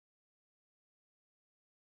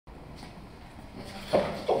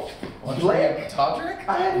Blake? Todrick?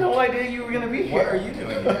 I had no idea you were gonna be here. What are you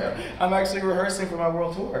doing here? I'm actually rehearsing for my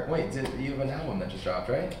world tour. Wait, you have an album that just dropped,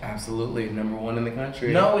 right? Absolutely, #1 in the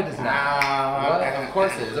country. No, it is not. What? Of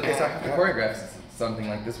course it is. Okay, so I have to choreograph something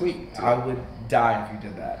like this week. I would die if you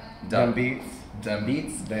did that. Dumb beats. Dumb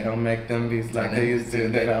beats? They don't make them beats like they used to.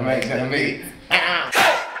 They don't make them beats.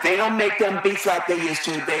 They don't make them beats like they used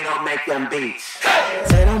to. They don't make them beats.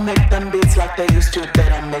 They don't make them beats like they used to. They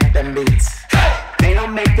don't make them beats. They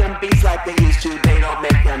don't make them beats like they used to. They don't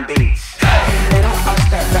make them beats. They don't arch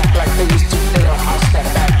that back like they used to. They don't arch that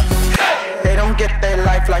back. They don't get their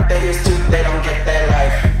life like they used to. They don't get their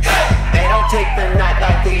life. They don't take the night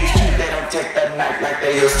like they used to. They don't take the night like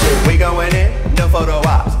they used to. We going in, no photo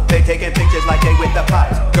ops. They taking pictures like they with the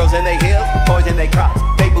pops. Girls in their heels, boys in their crops.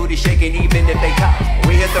 They booty shaking even if they cops.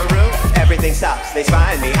 We hit the room, everything stops. They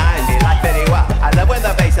spying behind me like Betty Wap. I love when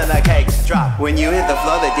the bass and the cakes drop. When you hit the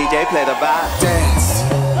floor, the DJ play the vibe. Dance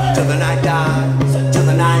till the night dies, till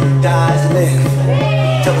the night dies. Live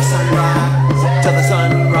till the sunrise, till the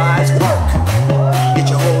sunrise. Work, get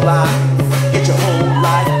your whole life, get your whole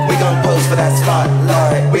life. We gon' pose for that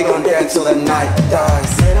spotlight. We gon' dance till the night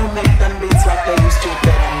dies. They don't make them beats like they used to.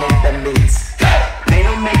 They don't make them beats. They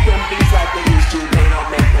don't make them beats like they used to. They don't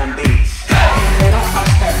make them beats. They don't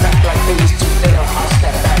arch that back like they used to. They don't arch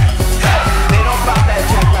that back. They don't bump that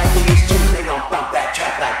track like they used to. They don't bump that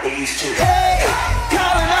track like they used to. Hey,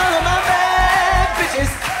 calling all of my bad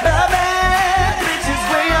bitches, my bad bitches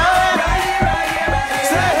way on.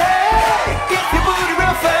 Say hey, get your booty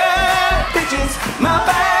real fast, bitches, my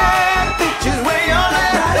bad bitches way on.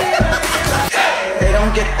 They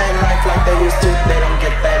don't get their life like they used to. They don't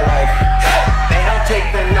get their life. They don't take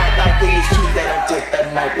the night like they used to. They don't take the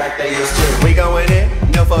night like they used to. We going in,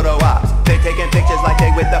 no photo ops. They taking pictures like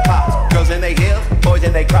they with the pops. Girls in their heels, boys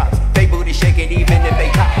in their crops. They booty shaking even if they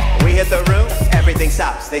top. We hit the room, everything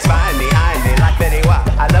stops. They spying behind me like Betty Wap.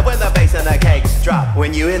 I love when the bass and the cakes drop.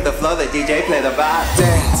 When you hit the floor, the DJ play the vibe.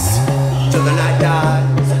 Dance till the night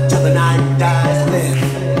dies, till the night dies. Live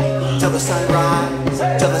till the sunrise,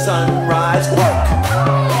 till the sunrise. Work,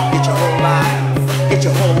 get your whole life, get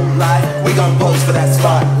your whole life. We gon' pose for that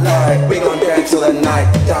spotlight. We gon' dance till the night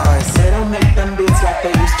dies. They don't make them beats like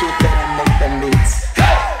they used to. They don't make them beats.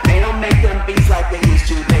 They don't make them beats like they used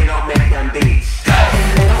to. They don't make them beats.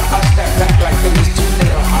 They don't arch that back like they used to. They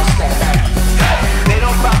don't arch that back. They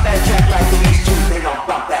don't bump that track like they used to. They don't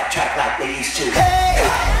bump that track like they used to. Hey,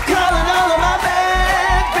 calling all of my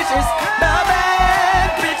bad bitches, my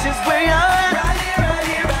bad bitches way on.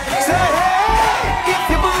 Say hey, get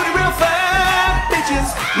your booty real fast, bitches,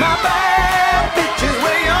 my bad bitches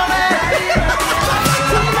way on.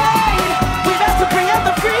 Tonight, we about to bring out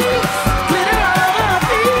the freaks, glitter all over our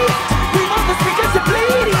feet. We want the speakers to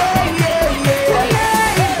bleed, yeah, yeah, yeah.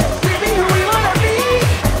 Tonight, we be who we wanna be.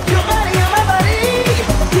 Your body on my body,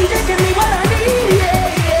 DJ give me what I need,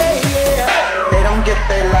 yeah, yeah, yeah. They don't get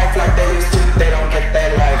their life like they used to. They don't get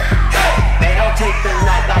their life. They don't take the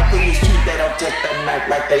night like they used to. They don't take the night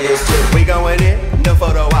like they used to. We going in, no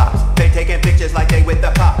photo ops. They taking pictures like they with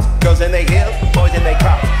the pops. Girls in their heels, boys in their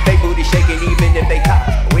crops. They booty shaking even if they top.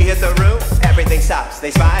 We hit the room, everything stops.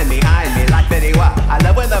 They spying behind me like Betty Wap. I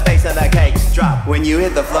love when the bass and the cakes drop. When you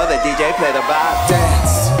hit the floor, the DJ play the vibe.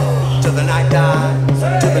 Dance till the night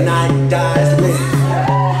dies, till the night dies. Live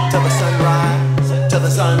till the sunrise, till the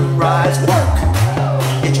sunrise. Work,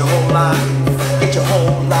 get your whole life, get your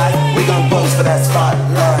whole life. We gon' pose for that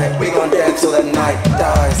spotlight. We gon' dance till the night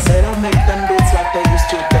dies. They don't make them beats like they used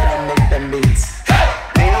to. They don't make them beats.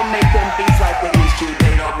 They don't make them beats like they used to.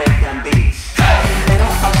 They don't make them beats. They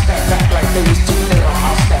don't arch that back like they used to. They don't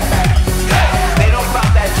arch that back. They don't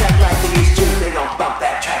bump that track like they used to. They don't bump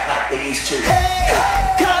that track like they used to. Hey,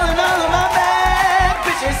 calling all of my bad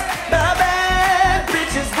bitches, my bad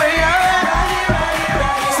bitches way on.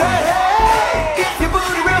 Say hey, get your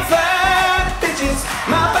booty real fast, bitches,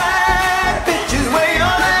 my bad bitches way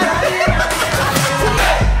on.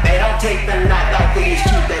 They don't take the night like they used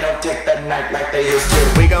to. They don't take the night like they used to.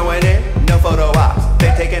 We going in, no photo ops.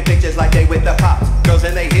 They taking pictures like they with the pops. Girls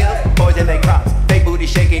in their heels, boys in their crops. They booty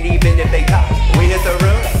shaking even if they top. We hit the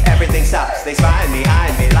room, everything stops. They spying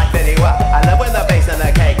behind me like Betty Wap. I love when the bass and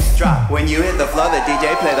the cakes drop. When you hit the floor, the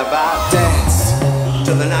DJ play the vibe. Dance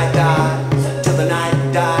till the night dies, till the night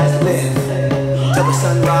dies. Live till the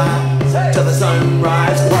sunrise, till the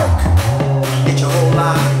sunrise. Work, get your whole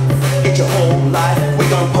life, get your whole life. We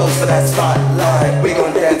gon' pose for that spotlight. We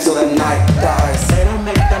gon' dance till the night dies. They don't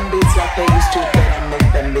make them beats like they used to. They don't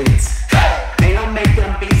make them beats. They don't make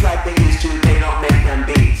them beats like they used to. They don't make them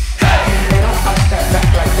beats. They don't arch that back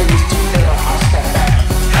like they used to. They don't arch that back.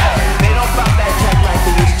 They don't bump that track like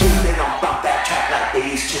they used to. They don't bump that track like they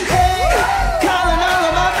used to. Hey,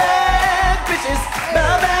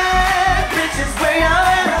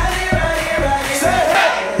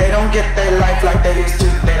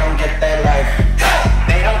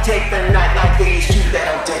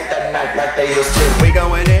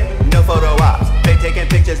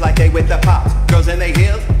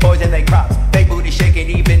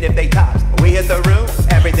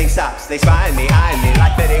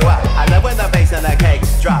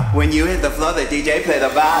 When you hit the floor, the DJ play the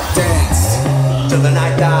vibe. Dance till the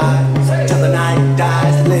night dies, till the night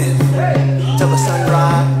dies. Live till the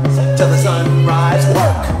sunrise, till the sunrise.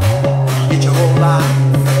 Work, get your whole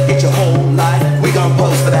life, get your whole life. We gon'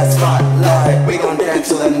 pose for that spotlight. We gon' dance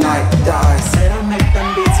till the night dies. They don't make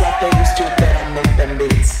them beats like they used to. They don't make them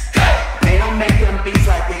beats. They don't make them beats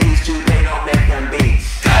like they used to. They don't make them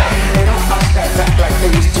beats. They don't hush that track like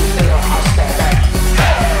they used to. They don't hush that track.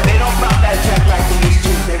 They don't bump that track like they used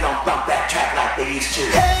to. They don't bump that track like they used to.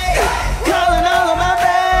 Hey, calling all of my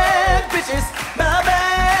bad bitches,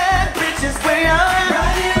 where y'all at?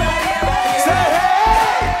 Right here, right here, right here. Say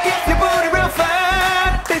hey, get your booty real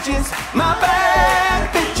fine, bitches, my bad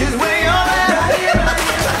bitches.